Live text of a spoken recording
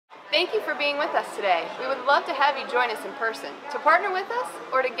Thank you for being with us today. We would love to have you join us in person. To partner with us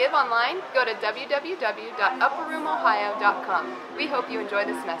or to give online, go to www.upperroomohio.com. We hope you enjoy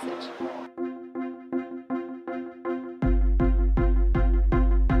this message.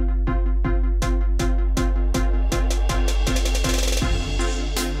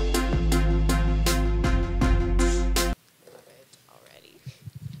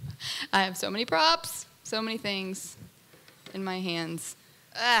 I have so many props, so many things in my hands.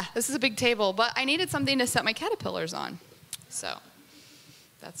 This is a big table, but I needed something to set my caterpillars on. So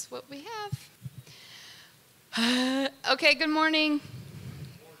that's what we have. Okay, good morning.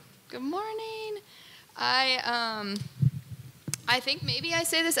 Good morning. I think maybe I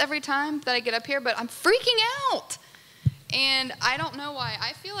say this every time that I get up here, but I'm freaking out. And I don't know why.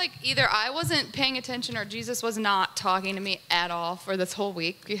 I feel like either I wasn't paying attention or Jesus was not talking to me at all for this whole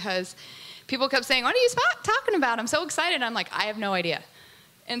week, because people kept saying, "What are you talking about? I'm so excited." And I'm like, I have no idea.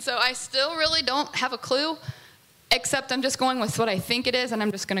 And so I still really don't have a clue, except I'm just going with what I think it is, and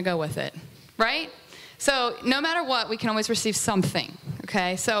I'm just going to go with it, right? So no matter what, we can always receive something,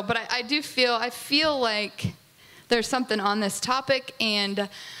 okay? So, but I feel like there's something on this topic, and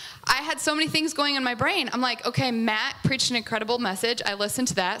I had so many things going in my brain. I'm like, okay, Matt preached an incredible message. I listened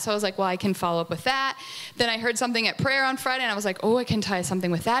to that, so I was like, well, I can follow up with that. Then I heard something at prayer on Friday, and I was like, oh, I can tie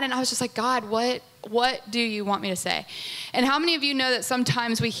something with that. And I was just like, God, what do you want me to say? And how many of you know that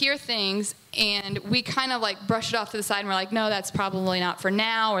sometimes we hear things, and we kind of like brush it off to the side, and we're like, no, that's probably not for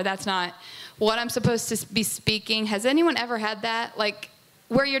now, or that's not what I'm supposed to be speaking. Has anyone ever had that? Like,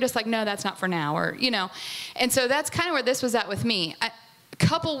 where you're just like, no, that's not for now, or, you know. And so that's kind of where this was at with me. A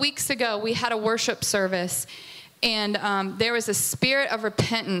couple weeks ago, we had a worship service, and there was a spirit of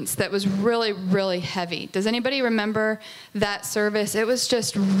repentance that was really, really heavy. Does anybody remember that service? It was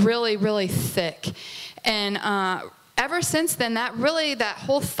just really, really thick. And ever since then, that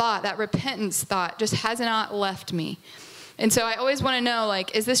whole thought, that repentance thought, just has not left me. And so I always want to know,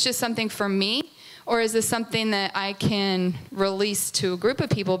 like, is this just something for me, or is this something that I can release to a group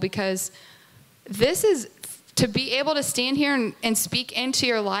of people? Because this is, to be able to stand here and speak into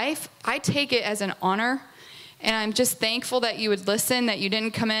your life, I take it as an honor. And I'm just thankful that you would listen, that you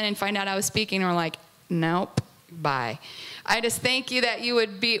didn't come in and find out I was speaking and were like, nope, bye. I just thank you that you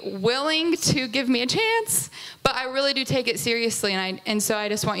would be willing to give me a chance. But I really do take it seriously, and so I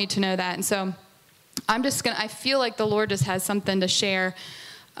just want you to know that. And so I feel like the Lord just has something to share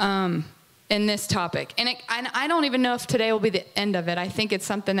in this topic. And I don't even know if today will be the end of it. I think it's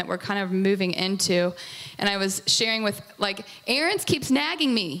something that we're kind of moving into. And I was sharing with, like, Aaron keeps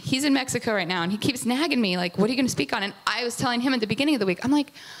nagging me. He's in Mexico right now, and he keeps nagging me, like, what are you going to speak on? And I was telling him at the beginning of the week, I'm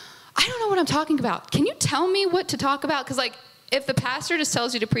like, I don't know what I'm talking about. Can you tell me what to talk about? Because, like, if the pastor just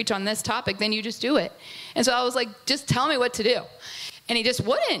tells you to preach on this topic, then you just do it. And so I was like, just tell me what to do. And he just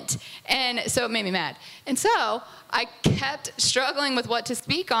wouldn't. And so it made me mad. And so I kept struggling with what to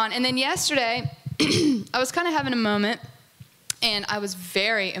speak on. And then yesterday, I was kind of having a moment, and I was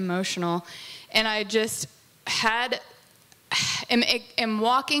very emotional. And I just am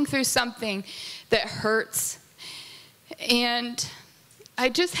walking through something that hurts. And I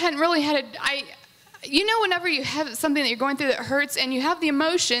just hadn't really had you know, whenever you have something that you're going through that hurts, and you have the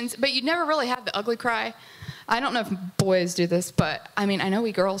emotions, but you never really have the ugly cry. I don't know if boys do this, but I mean, I know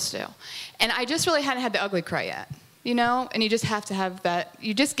we girls do. And I just really hadn't had the ugly cry yet, you know? And you just have to have that.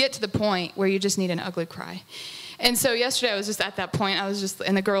 You just get to the point where you just need an ugly cry. And so yesterday I was just at that point.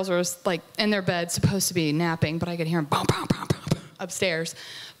 And the girls were just like in their bed, supposed to be napping, but I could hear them boom, boom, boom, boom, upstairs.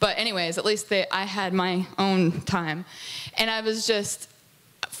 But anyways, at least I had my own time. And I was just,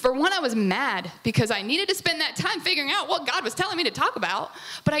 for one, I was mad because I needed to spend that time figuring out what God was telling me to talk about,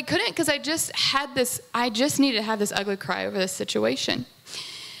 but I couldn't, because I just needed to have this ugly cry over this situation.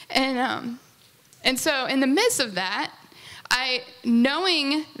 And so in the midst of that,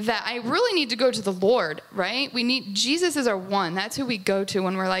 knowing that I really need to go to the Lord, right? Jesus is our one. That's who we go to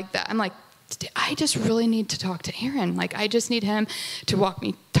when we're like that. I'm like, I just really need to talk to Aaron. Like, I just need him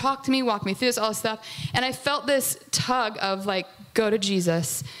to talk to me, walk me through this, all this stuff. And I felt this tug of, like, go to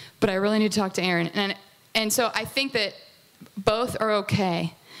Jesus, but I really need to talk to Aaron. And so I think that both are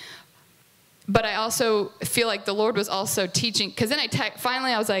okay. But I also feel like the Lord was also teaching, because then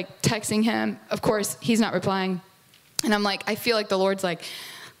finally I was like texting him. Of course, he's not replying. And I'm like, I feel like the Lord's like,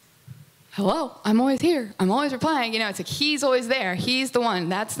 hello, I'm always here. I'm always replying. You know, it's like he's always there. He's the one.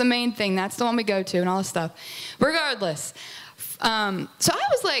 That's the main thing. That's the one we go to and all this stuff. Regardless. So I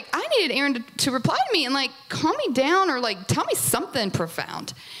was like, I needed Aaron to reply to me and, like, calm me down or, like, tell me something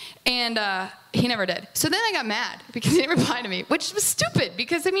profound. And he never did. So then I got mad because he didn't reply to me, which was stupid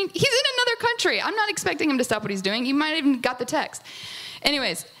because, I mean, he's in another country. I'm not expecting him to stop what he's doing. He might have even got the text.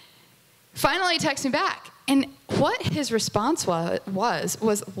 Anyways, finally texted me back. And what his response was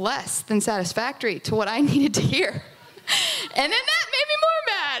less than satisfactory to what I needed to hear. And then that made me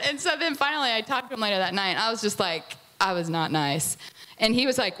more mad. And so then finally I talked to him later that night. I was just like, I was not nice. And he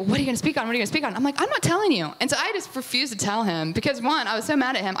was like, what are you going to speak on? What are you going to speak on? I'm like, I'm not telling you. And so I just refused to tell him because, one, I was so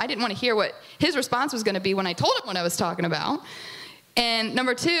mad at him. I didn't want to hear what his response was going to be when I told him what I was talking about. And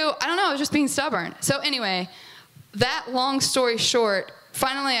number two, I don't know, I was just being stubborn. So anyway, that long story short,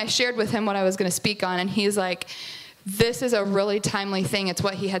 finally I shared with him what I was going to speak on. And he's like, this is a really timely thing. It's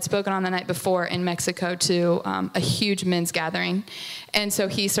what he had spoken on the night before in Mexico to a huge men's gathering. And so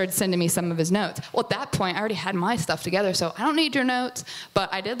he started sending me some of his notes. Well, at that point, I already had my stuff together, so I don't need your notes.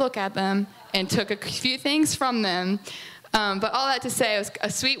 But I did look at them and took a few things from them. But all that to say, it was a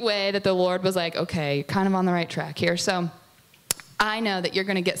sweet way that the Lord was like, okay, you're kind of on the right track here. So I know that you're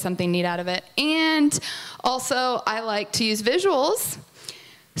going to get something neat out of it. And also, I like to use visuals.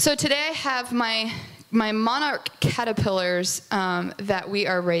 So today I have my monarch caterpillars that we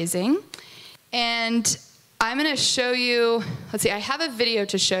are raising. And I'm going to show you, let's see, I have a video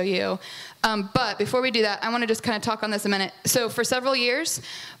to show you. But before we do that, I want to just kind of talk on this a minute. So for several years,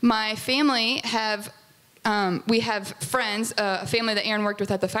 my family we have friends, a family that Aaron worked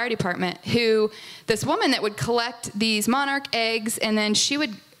with at the fire department, this woman that would collect these monarch eggs, and then she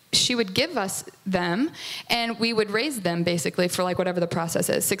would give us them, and we would raise them basically for like whatever the process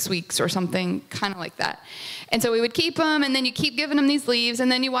is, 6 weeks or something, kind of like that. And so we would keep them, and then you keep giving them these leaves,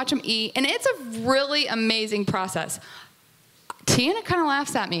 and then you watch them eat, and it's a really amazing process. Tiana kind of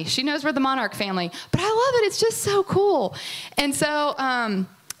laughs at me. She knows we're the monarch family, but I love it. It's just so cool. And so,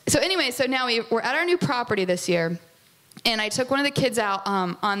 so now we're at our new property this year, and I took one of the kids out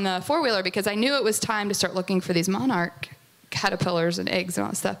on the four-wheeler because I knew it was time to start looking for these monarch caterpillars and eggs and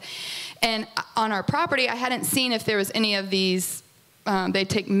all that stuff. And on our property, I hadn't seen if there was any of these, they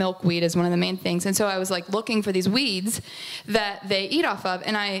take milkweed as one of the main things. And so I was like looking for these weeds that they eat off of.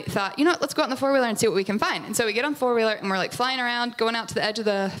 And I thought, you know what, let's go out in the four-wheeler and see what we can find. And so we get on the four-wheeler and we're like flying around, going out to the edge of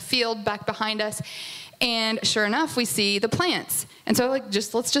the field back behind us. And sure enough, we see the plants. And so like,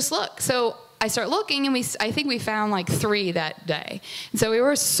 let's just look. So I start looking, and I think we found like 3 that day. And so we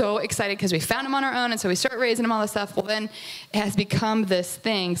were so excited because we found them on our own, and so we start raising them, all this stuff. Well, then it has become this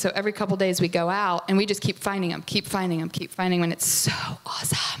thing. So every couple days we go out, and we just keep finding them, and it's so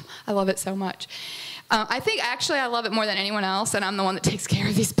awesome. I love it so much. I think actually I love it more than anyone else, and I'm the one that takes care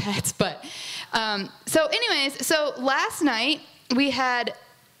of these pets. But so anyways, so last night we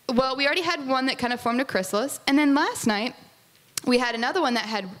already had one that kind of formed a chrysalis, and then last night we had another one that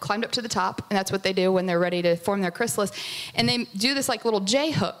had climbed up to the top, and that's what they do when they're ready to form their chrysalis. And they do this like little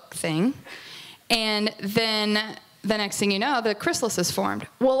J-hook thing, and then the next thing you know, the chrysalis is formed.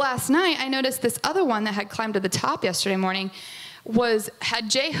 Well, last night I noticed this other one that had climbed to the top yesterday morning had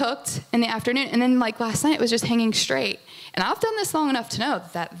J-hooked in the afternoon, and then like last night it was just hanging straight. And I've done this long enough to know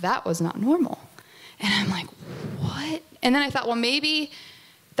that was not normal. And I'm like, what? And then I thought, well, maybe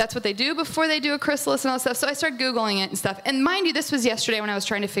that's what they do before they do a chrysalis and all that stuff. So I started Googling it and stuff. And mind you, this was yesterday when I was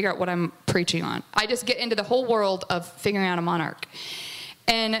trying to figure out what I'm preaching on. I just get into the whole world of figuring out a monarch.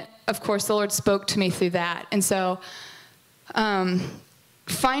 And, of course, the Lord spoke to me through that. And so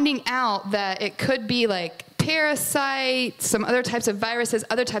finding out that it could be like parasites, some other types of viruses,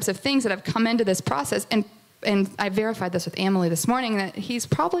 other types of things that have come into this process. And I verified this with Emily this morning, that he's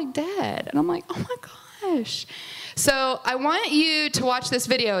probably dead. And I'm like, oh, my gosh. So I want you to watch this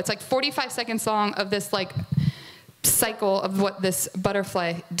video. It's like 45 seconds long of this like cycle of what this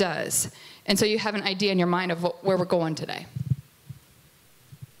butterfly does. And so you have an idea in your mind of where we're going today.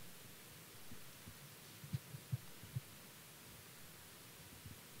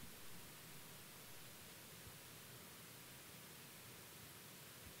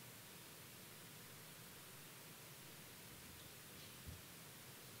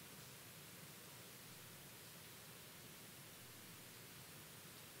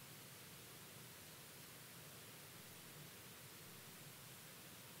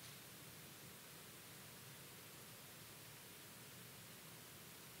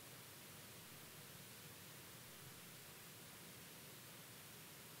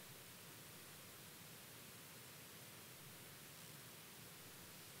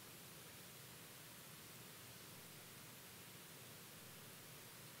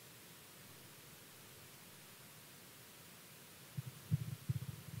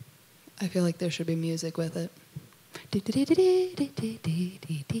 I feel like there should be music with it.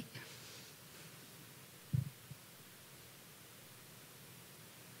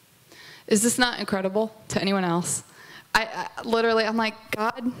 Is this not incredible to anyone else? I literally, I'm like,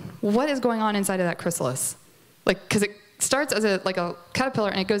 God, what is going on inside of that chrysalis? Like, because starts as like a caterpillar,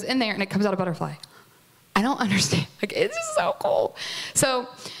 and it goes in there, and it comes out a butterfly. I don't understand. Like, it's just so cool. So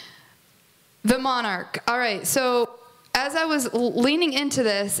the monarch. All right. So as I was leaning into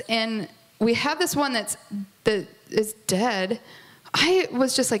this, and we have this one that is dead, I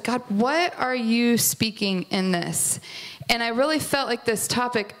was just like, God, what are you speaking in this? And I really felt like this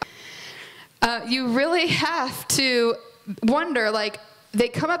topic, you really have to wonder, like, they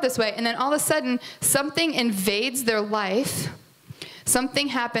come up this way, and then all of a sudden, something invades their life. Something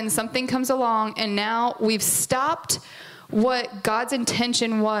happens, something comes along, and now we've stopped what God's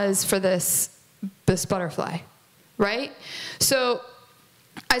intention was for this butterfly, right? So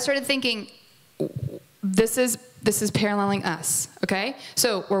I started thinking, this is paralleling us, okay?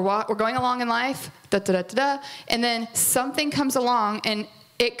 So we're going along in life, and then something comes along, and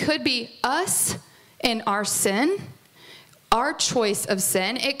it could be us and our sin, our choice of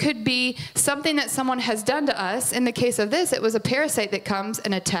sin. It could be something that someone has done to us. In the case of this, it was a parasite that comes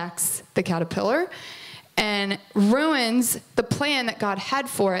and attacks the caterpillar and ruins the plan that God had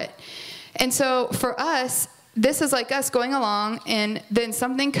for it. And so for us, this is like us going along, and then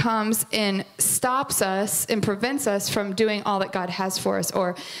something comes and stops us and prevents us from doing all that God has for us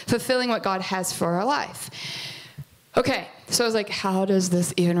or fulfilling what God has for our life. Okay, so I was like, how does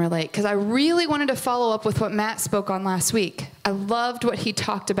this even relate? Because I really wanted to follow up with what Matt spoke on last week. I loved what he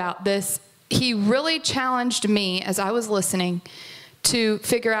talked about this. He really challenged me as I was listening to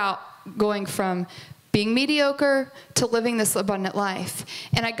figure out going from being mediocre to living this abundant life.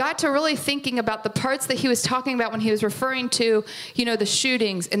 And I got to really thinking about the parts that he was talking about when he was referring to, you know, the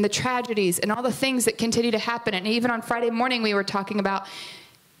shootings and the tragedies and all the things that continue to happen. And even on Friday morning, we were talking about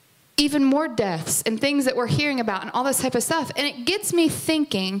even more deaths and things that we're hearing about and all this type of stuff. And it gets me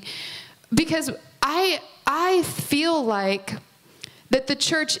thinking, because I feel like that the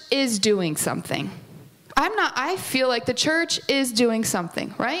church is doing something. I feel like the church is doing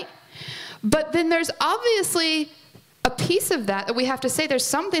something, right? But then there's obviously a piece of that we have to say there's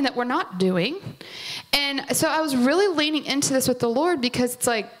something that we're not doing. And so I was really leaning into this with the Lord, because it's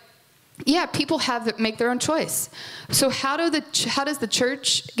like, yeah, people have to make their own choice. So how does the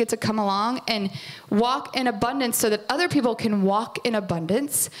church get to come along and walk in abundance so that other people can walk in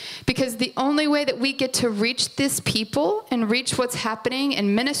abundance? Because the only way that we get to reach this people and reach what's happening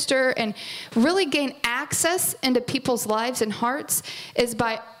and minister and really gain access into people's lives and hearts is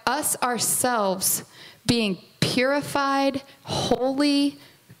by us ourselves being purified, holy,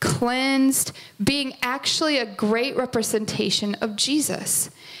 cleansed, being actually a great representation of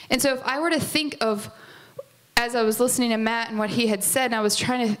Jesus. And so if I were to think of, as I was listening to Matt and what he had said, and I was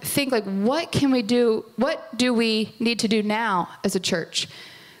trying to think, like, what can we do? What do we need to do now as a church?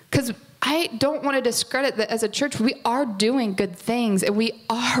 Because I don't want to discredit that as a church, we are doing good things and we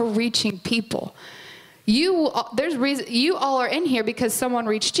are reaching people. There's reason you all are in here because someone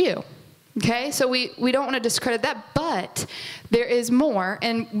reached you. Okay, so we don't want to discredit that, but there is more.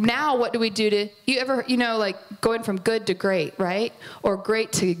 And now what do we do to, like going from good to great, right? Or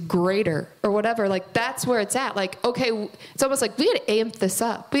great to greater or whatever. Like, that's where it's at. Like, okay, it's almost like we got to amp this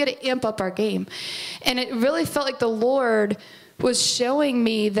up. We got to amp up our game. And it really felt like the Lord was showing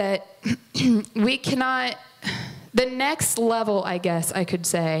me that we cannot, the next level, I guess I could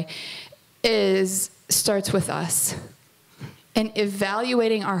say, starts with us. And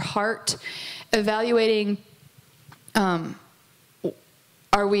evaluating our heart, evaluating, are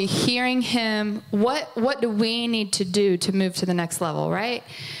we hearing him? What do we need to do to move to the next level, right?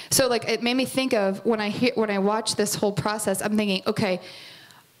 So, like, it made me think of when I watch this whole process, I'm thinking, okay,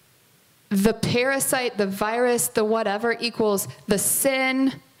 the parasite, the virus, the whatever equals the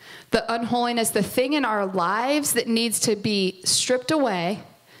sin, the unholiness, the thing in our lives that needs to be stripped away,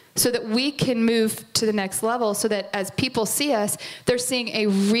 so that we can move to the next level, so that as people see us, they're seeing a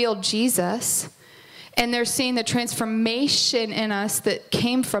real Jesus, and they're seeing the transformation in us that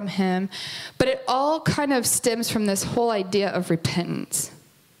came from him. But it all kind of stems from this whole idea of repentance.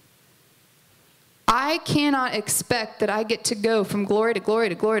 I cannot expect that I get to go from glory to glory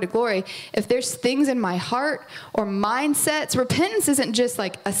to glory to glory if there's things in my heart or mindsets. Repentance isn't just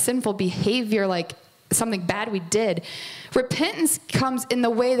like a sinful behavior, like something bad we did. Repentance comes in the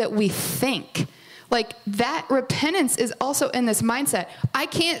way that we think. Like, that repentance is also in this mindset.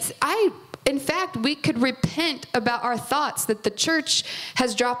 In fact, we could repent about our thoughts that the church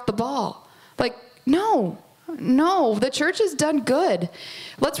has dropped the ball. Like, no, the church has done good.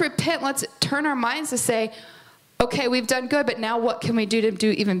 Let's repent. Let's turn our minds to say, okay, we've done good, but now what can we do to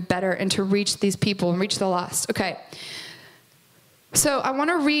do even better and to reach these people and reach the lost? Okay. So I want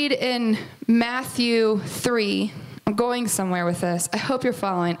to read in Matthew 3, I'm going somewhere with this. I hope you're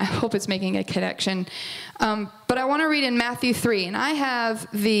following. I hope it's making a connection. But I want to read in Matthew 3, and I have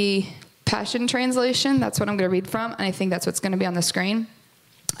the Passion Translation. That's what I'm going to read from, and I think that's what's going to be on the screen.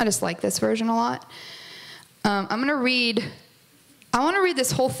 I just like this version a lot. I want to read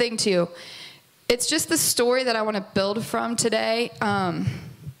this whole thing to you. It's just the story that I want to build from today,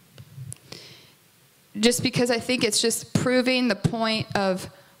 just because I think it's just proving the point of,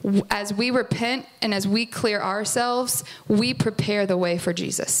 as we repent and as we clear ourselves, we prepare the way for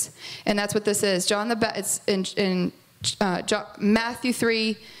Jesus. And that's what this is. It's in Matthew 3.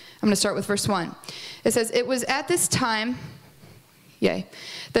 I'm going to start with verse 1. It says, "It was at this time,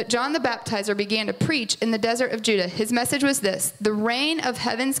 that John the Baptizer began to preach in the desert of Judah. His message was this: the reign of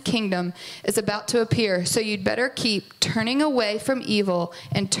heaven's kingdom is about to appear, so you'd better keep turning away from evil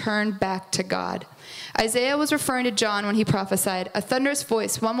and turn back to God." Isaiah was referring to John when he prophesied, "A thunderous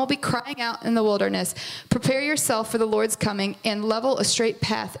voice, one will be crying out in the wilderness, prepare yourself for the Lord's coming and level a straight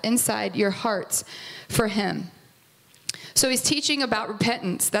path inside your hearts for him." So he's teaching about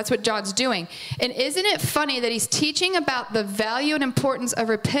repentance. That's what John's doing. And isn't it funny that he's teaching about the value and importance of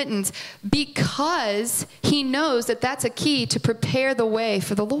repentance because he knows that that's a key to prepare the way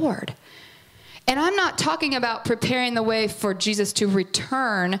for the Lord. And I'm not talking about preparing the way for Jesus to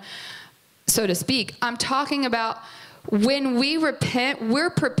return, so to speak. I'm talking about when we repent, we're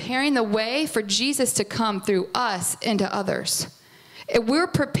preparing the way for Jesus to come through us into others. We're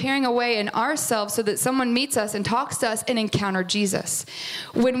preparing a way in ourselves so that someone meets us and talks to us and encounter Jesus.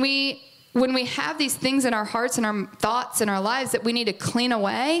 When we have these things in our hearts and our thoughts and our lives that we need to clean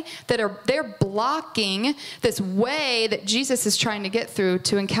away, they're blocking this way that Jesus is trying to get through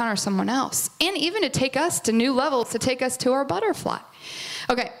to encounter someone else, and even to take us to new levels, to take us to our butterfly.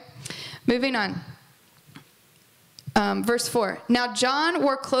 Okay, moving on. Verse 4, "Now John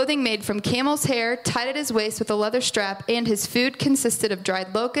wore clothing made from camel's hair, tied at his waist with a leather strap, and his food consisted of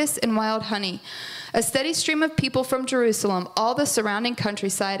dried locusts and wild honey. A steady stream of people from Jerusalem, all the surrounding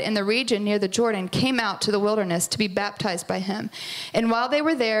countryside, and the region near the Jordan came out to the wilderness to be baptized by him. And while they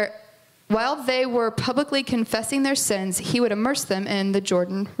were publicly confessing their sins, he would immerse them in the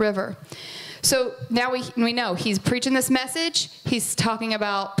Jordan River." So now we know he's preaching this message. He's talking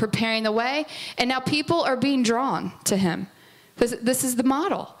about preparing the way. And now people are being drawn to him. This is the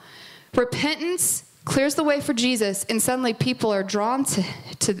model. Repentance clears the way for Jesus, and suddenly people are drawn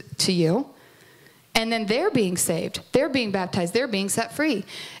to you. And then they're being saved. They're being baptized. They're being set free.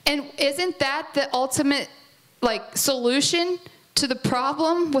 And isn't that the ultimate solution to the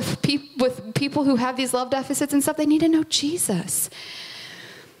problem with people who have these love deficits and stuff? They need to know Jesus.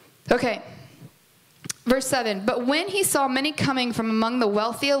 Okay. Verse 7, "But when he saw many coming from among the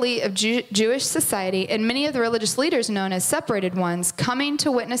wealthy elite of Jewish society and many of the religious leaders known as separated ones coming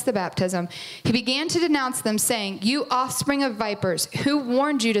to witness the baptism, he began to denounce them, saying, 'You offspring of vipers, who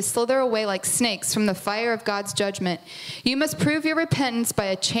warned you to slither away like snakes from the fire of God's judgment? You must prove your repentance by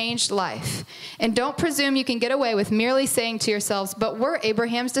a changed life. And don't presume you can get away with merely saying to yourselves, "But we're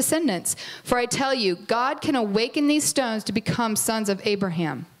Abraham's descendants." For I tell you, God can awaken these stones to become sons of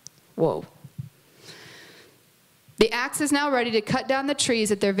Abraham.'" Whoa. "The axe is now ready to cut down the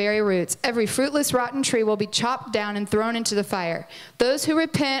trees at their very roots. Every fruitless, rotten tree will be chopped down and thrown into the fire. Those who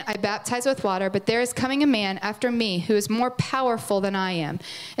repent I baptize with water, but there is coming a man after me who is more powerful than I am.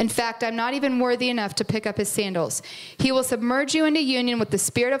 In fact, I'm not even worthy enough to pick up his sandals. He will submerge you into union with the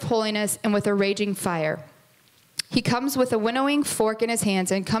Spirit of holiness and with a raging fire. He comes with a winnowing fork in his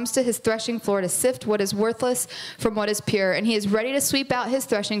hands and comes to his threshing floor to sift what is worthless from what is pure. And he is ready to sweep out his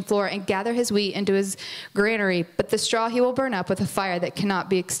threshing floor and gather his wheat into his granary. But the straw he will burn up with a fire that cannot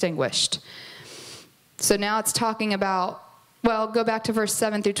be extinguished." So now it's talking about, go back to verse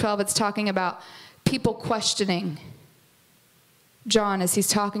 7 through 12. It's talking about people questioning John as he's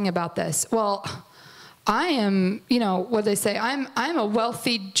talking about this. Well, I am, what they say, I'm a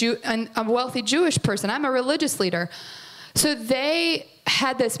wealthy Jewish person. I'm a religious leader. So they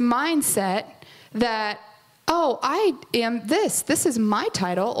had this mindset that, oh, I am this. This is my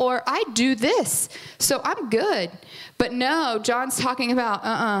title, or I do this, so I'm good. But no, John's talking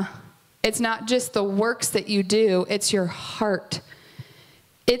about, it's not just the works that you do, it's your heart.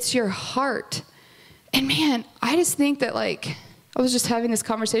 It's your heart. And man, I just think that I was just having this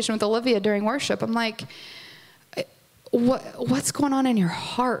conversation with Olivia during worship. I'm like, what's going on in your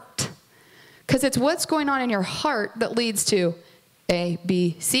heart? Because it's what's going on in your heart that leads to A,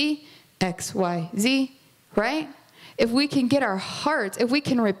 B, C, X, Y, Z, right? If we can get our hearts, if we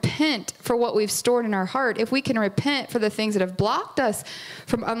can repent for what we've stored in our heart, if we can repent for the things that have blocked us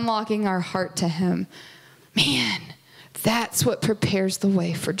from unlocking our heart to him, man, that's what prepares the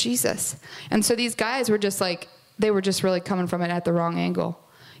way for Jesus. And so these guys were just like, they were just really coming from it at the wrong angle,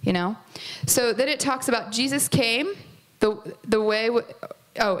 you know? So then it talks about Jesus came, the way,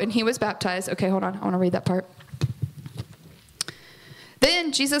 and he was baptized. Okay, hold on. I want to read that part.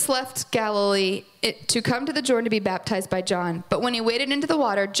 Then Jesus left Galilee to come to the Jordan to be baptized by John. But when he waded into the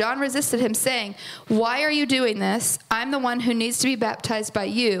water, John resisted him, saying, "Why are you doing this? I'm the one who needs to be baptized by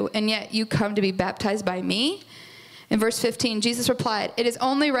you, and yet you come to be baptized by me?" In verse 15, Jesus replied, "It is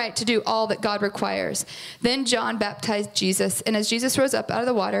only right to do all that God requires." Then John baptized Jesus, and as Jesus rose up out of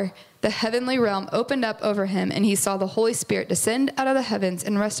the water, the heavenly realm opened up over him, and he saw the Holy Spirit descend out of the heavens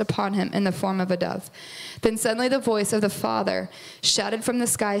and rest upon him in the form of a dove. Then suddenly the voice of the Father shouted from the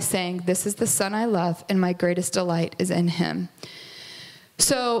sky, saying, "This is the Son I love, and my greatest delight is in him."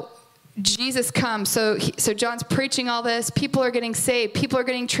 So Jesus comes. So John's preaching all this. People are getting saved. People are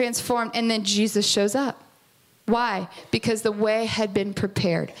getting transformed. And then Jesus shows up. Why? Because the way had been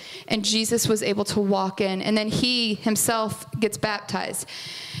prepared. And Jesus was able to walk in. And then he himself gets baptized.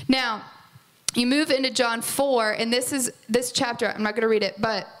 Now, you move into John 4. And this chapter, I'm not going to read it,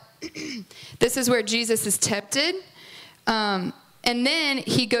 but this is where Jesus is tempted. And then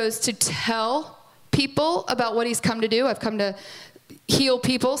he goes to tell people about what he's come to do. I've come to heal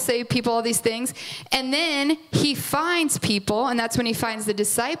people, save people, all these things. And then he finds people, and that's when he finds the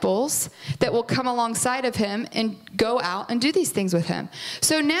disciples that will come alongside of him and go out and do these things with him.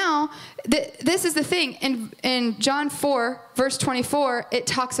 So now, this is the thing. In John 4, verse 24, it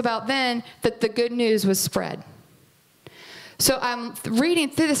talks about then that the good news was spread. So I'm reading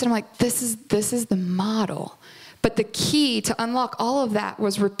through this, and I'm like, this is the model. But the key to unlock all of that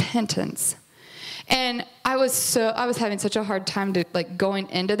was repentance. And I was having such a hard time to going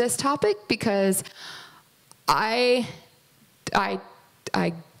into this topic because I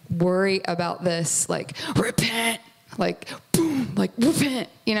worry about this, repent, boom, repent,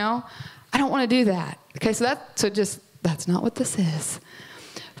 you know? I don't want to do that. Okay, so that's not what this is.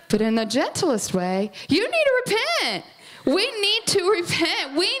 But in the gentlest way, you need to repent. We need to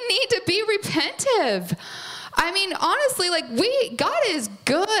repent. We need to be repentive. I mean, honestly, God is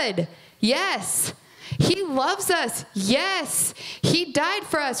good. Yes. He loves us. Yes. He died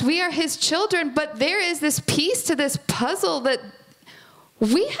for us. We are his children. But there is this piece to this puzzle that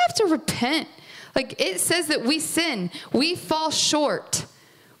we have to repent. It says that we sin. We fall short.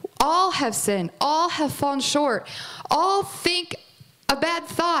 All have sinned. All have fallen short. All think a bad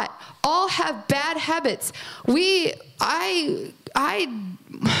thought. All have bad habits.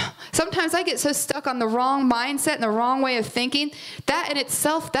 Sometimes I get so stuck on the wrong mindset and the wrong way of thinking. That in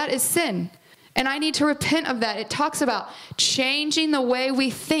itself, that is sin. And I need to repent of that. It talks about changing the way we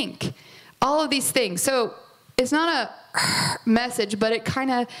think. All of these things. So it's not a message, but it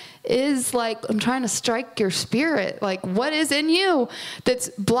kind of is I'm trying to strike your spirit. What is in you that's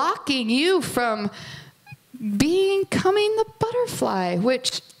blocking you from becoming the butterfly?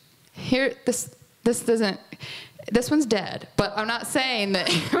 Which here, this one's dead. But I'm not saying that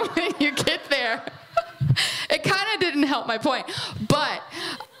when you get there, it kind of didn't help my point. But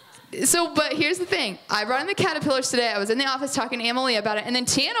here's the thing. I brought in the caterpillars today. I was in the office talking to Emily about it. And then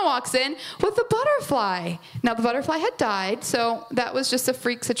Tiana walks in with the butterfly. Now, the butterfly had died, so that was just a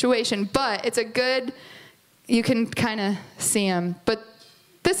freak situation. But it's you can kind of see them. But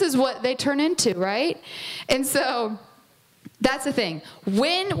this is what they turn into, right? And so that's the thing.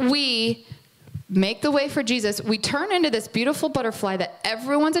 When we make the way for Jesus, we turn into this beautiful butterfly that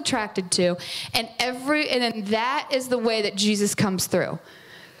everyone's attracted to. And then that is the way that Jesus comes through.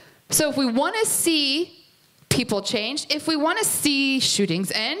 So if we want to see people change, if we want to see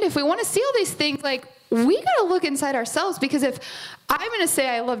shootings end, if we want to see all these things, we got to look inside ourselves, because if I'm going to say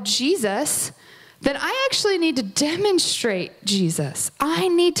I love Jesus, then I actually need to demonstrate Jesus. I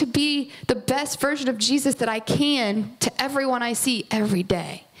need to be the best version of Jesus that I can to everyone I see every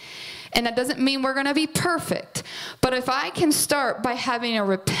day. And that doesn't mean we're going to be perfect. But if I can start by having a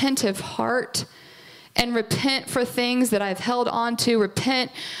repentive heart and repent for things that I've held on to,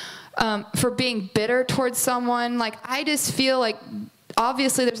 repent for being bitter towards someone. I just feel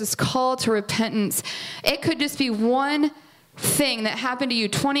obviously there's this call to repentance. It could just be one thing that happened to you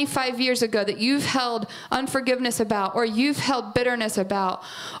 25 years ago that you've held unforgiveness about, or you've held bitterness about,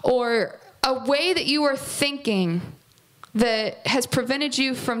 or a way that you were thinking that has prevented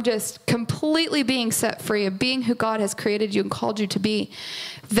you from just completely being set free of being who God has created you and called you to be,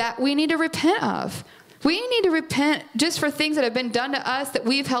 that we need to repent of. We need to repent just for things that have been done to us that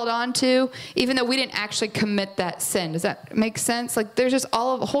we've held on to, even though we didn't actually commit that sin. Does that make sense? There's just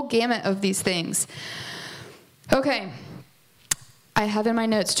a whole gamut of these things. Okay. I have in my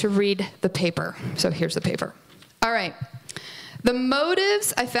notes to read the paper. So here's the paper. All right. The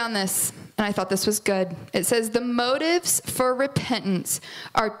motives, I found this, and I thought this was good. It says, the motives for repentance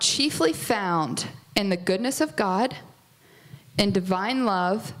are chiefly found in the goodness of God, in divine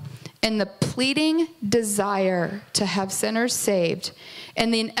love, in the pleading desire to have sinners saved,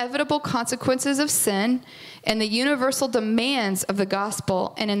 and the inevitable consequences of sin, and the universal demands of the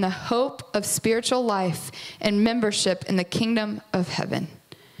gospel, and in the hope of spiritual life and membership in the kingdom of heaven.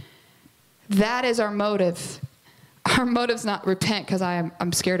 That is our motive. Our motive's not repent because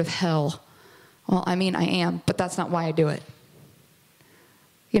I'm scared of hell. Well, I mean, I am, but that's not why I do it.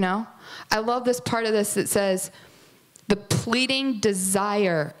 You know? I love this part of this that says, the pleading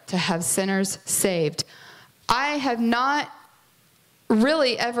desire to have sinners saved. I have not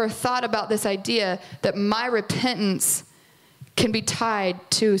really ever thought about this idea that my repentance can be tied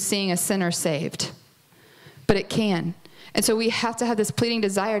to seeing a sinner saved. But it can. And so we have to have this pleading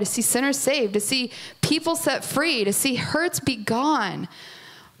desire to see sinners saved, to see people set free, to see hurts be gone.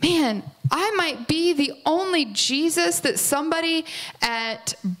 Man, I might be the only Jesus that somebody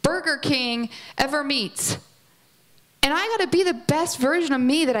at Burger King ever meets. And I got to be the best version of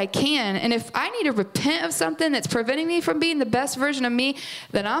me that I can. And if I need to repent of something that's preventing me from being the best version of me,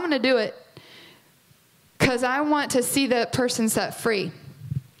 then I'm going to do it. Because I want to see that person set free.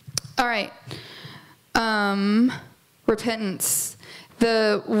 All right. Repentance.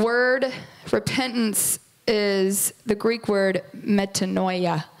 The word repentance is the Greek word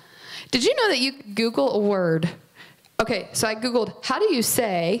metanoia. Did you know that you Google a word? Okay, so I Googled, how do you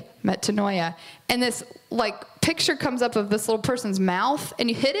say metanoia? And this picture comes up of this little person's mouth, and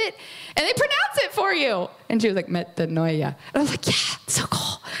you hit it, and they pronounce it for you. And she was like, metanoia. And I was like, yeah, so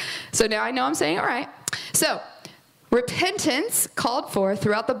cool. So now I know I'm saying it right. So repentance, called for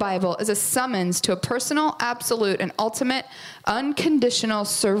throughout the Bible, is a summons to a personal, absolute, and ultimate unconditional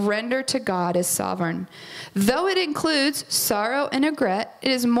surrender to God as sovereign. Though it includes sorrow and regret,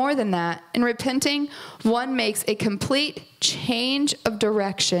 it is more than that. In repenting, one makes a complete change of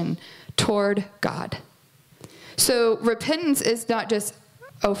direction toward God. So repentance is not just,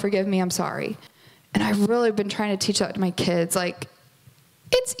 oh, forgive me, I'm sorry. And I've really been trying to teach that to my kids.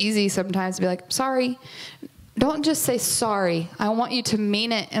 It's easy sometimes to be like, sorry. Don't just say sorry. I want you to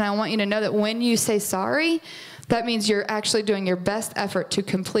mean it, and I want you to know that when you say sorry, that means you're actually doing your best effort to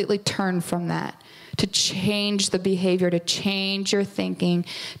completely turn from that, to change the behavior, to change your thinking,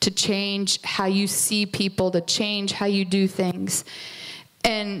 to change how you see people, to change how you do things.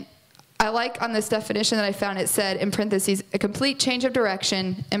 And I like on this definition that I found, it said, in parentheses, a complete change of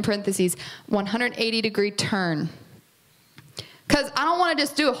direction, in parentheses, 180-degree turn. Because I don't want to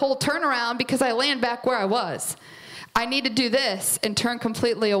just do a whole turnaround because I land back where I was. I need to do this and turn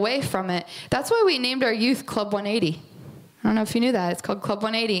completely away from it. That's why we named our youth Club 180. I don't know if you knew that. It's called Club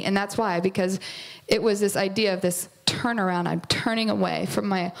 180. And that's why, because it was this idea of this turnaround. I'm turning away from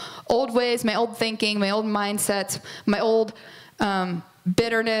my old ways, my old thinking, my old mindsets, my old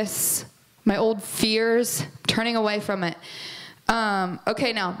bitterness, my old fears, turning away from it.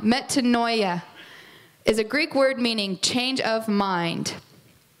 Okay, now, metanoia is a Greek word meaning change of mind.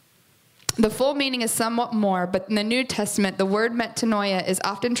 The full meaning is somewhat more, but in the New Testament, the word metanoia is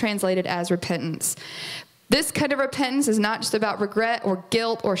often translated as repentance. This kind of repentance is not just about regret or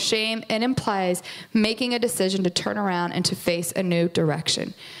guilt or shame. It implies making a decision to turn around and to face a new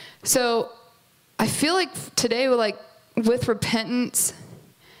direction. So I feel like today, with repentance,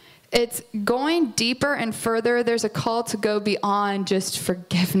 it's going deeper and further. There's a call to go beyond just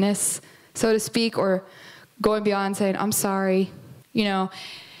forgiveness, so to speak, or going beyond saying, I'm sorry.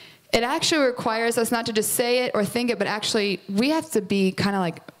 It actually requires us not to just say it or think it, but actually we have to be kind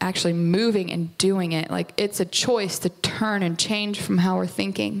of actually moving and doing it. It's a choice to turn and change from how we're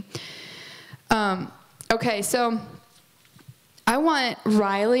thinking. Okay, so I want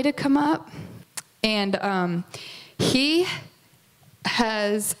Riley to come up, and he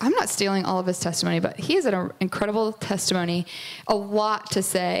has, I'm not stealing all of his testimony, but he has an incredible testimony, a lot to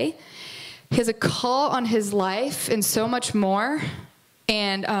say. He has a call on his life and so much more.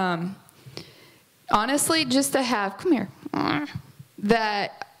 And honestly, just to have, come here,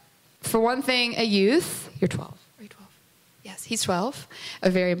 that for one thing, a youth, you're 12, are you 12? Yes, he's 12, a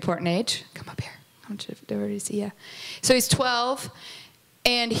very important age. Come up here, I want you to already see you. So he's 12,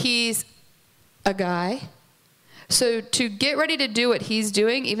 and he's a guy. So to get ready to do what he's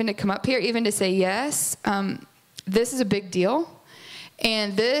doing, even to come up here, even to say yes, this is a big deal.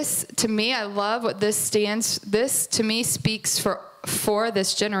 And this, to me, I love what this stands, this to me speaks for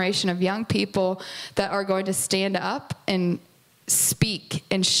this generation of young people that are going to stand up and speak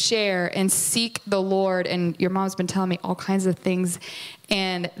and share and seek the Lord. And your mom's been telling me all kinds of things.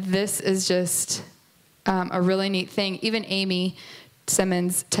 And this is just a really neat thing. Even Amy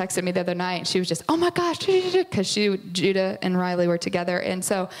Simmons texted me the other night, and she was just, oh my gosh, because Judah and Riley were together. And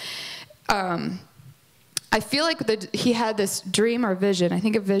so I feel like he had this dream or vision, I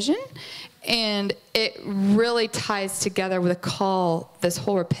think a vision, and it really ties together with a call, this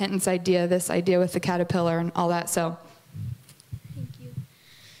whole repentance idea, this idea with the caterpillar and all that. So thank you.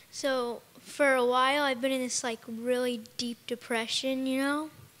 So for a while, I've been in this like really deep depression, you know?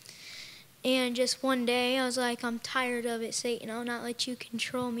 And just one day, I was like, I'm tired of it, Satan. I'll not let you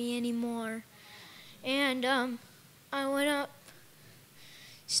control me anymore. And I went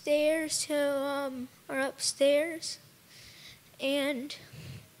upstairs and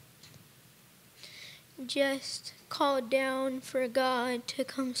just called down for God to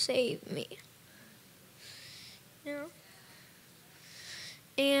come save me. You know?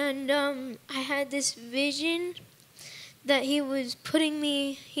 And I had this vision that he was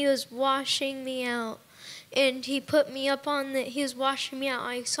washing me out. And he put me up on he was washing me out.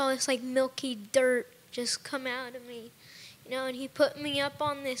 I saw this like milky dirt just come out of me. You know, and he put me up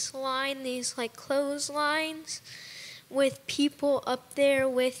on this line, these like clotheslines with people up there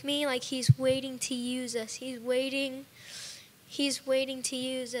with me, like he's waiting to use us. He's waiting to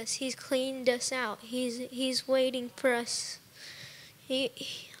use us. He's cleaned us out. He's waiting for us. I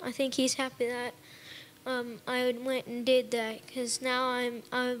think he's happy that I went and did that, because now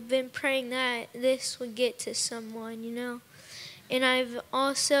I've been praying that this would get to someone, you know. And I've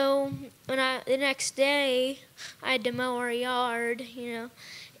also, the next day, I had to mow our yard, you know,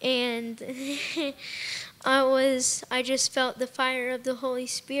 and I just felt the fire of the Holy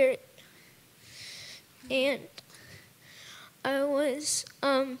Spirit, and I was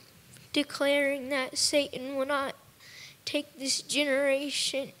declaring that Satan will not take this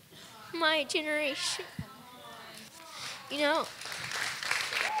generation, my generation, you know,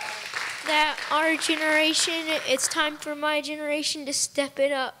 that our generation, it's time for my generation to step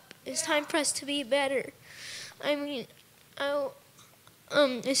it up. It's time for us to be better. I mean,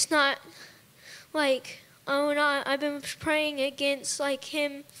 it's not like, I've been praying against like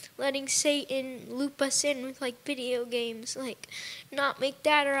him letting Satan loop us in with like video games, like not make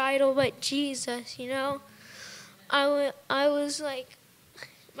that our idol but Jesus, you know. I was like,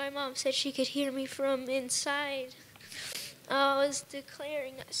 my mom said she could hear me from inside. I was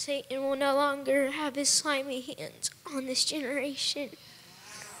declaring that Satan will no longer have his slimy hands on this generation.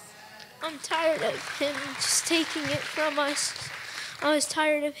 I'm tired of him just taking it from us. I was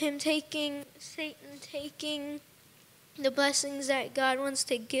tired of him taking the blessings that God wants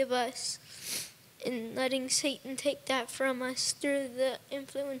to give us and letting Satan take that from us through the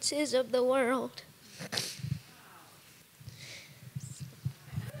influences of the world.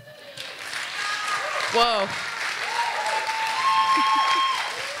 whoa.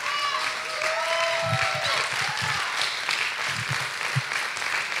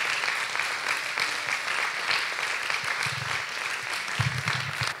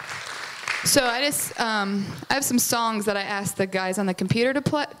 So I have some songs that I asked the guys on the computer to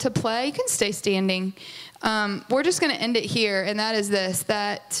play. You can stay standing. We're just going to end it here, and that is this,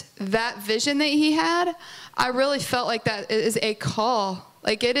 that vision that he had, I really felt like that is a call.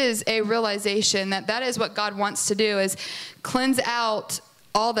 Like it is a realization that is what God wants to do, is cleanse out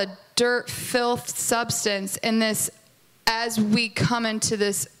all the dirt, filth, substance in this as we come into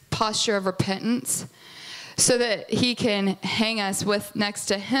this posture of repentance, so that he can hang us next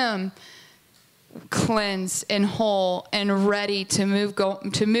to him, cleansed and whole and ready to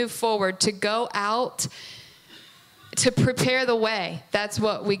move forward, to go out, to prepare the way. That's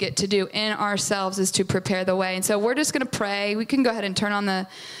what we get to do in ourselves, is to prepare the way. And so we're just going to pray. We can go ahead and turn on the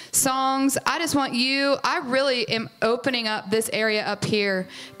songs. I just want you, I really am opening up this area up here.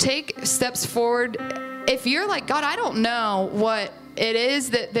 Take steps forward. If you're like, God, I don't know what it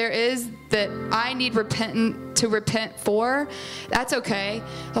is that there is that I need to repent for, that's okay.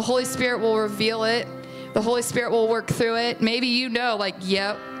 The Holy Spirit will reveal it. The Holy Spirit will work through it. Maybe you know, like,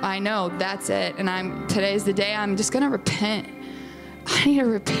 yep, I know, that's it. And today's the day I'm just going to repent. I need to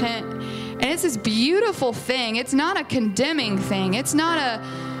repent. And it's this beautiful thing. It's not a condemning thing. It's not a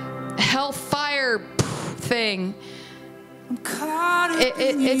hellfire thing.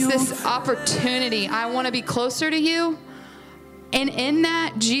 It's this opportunity. I want to be closer to you. And in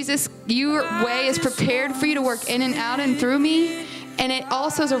that, Jesus, your way is prepared for you to work in and out and through me. And it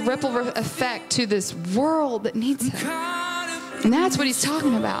also is a ripple effect to this world that needs him. And that's what he's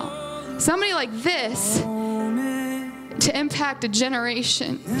talking about. Somebody like this to impact a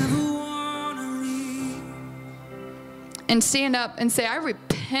generation. And stand up and say, I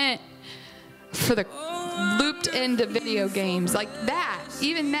repent for the looped into video games. Like that,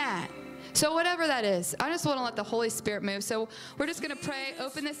 even that. So whatever that is, I just want to let the Holy Spirit move. So we're just going to pray,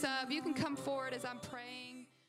 open this up. You can come forward as I'm praying.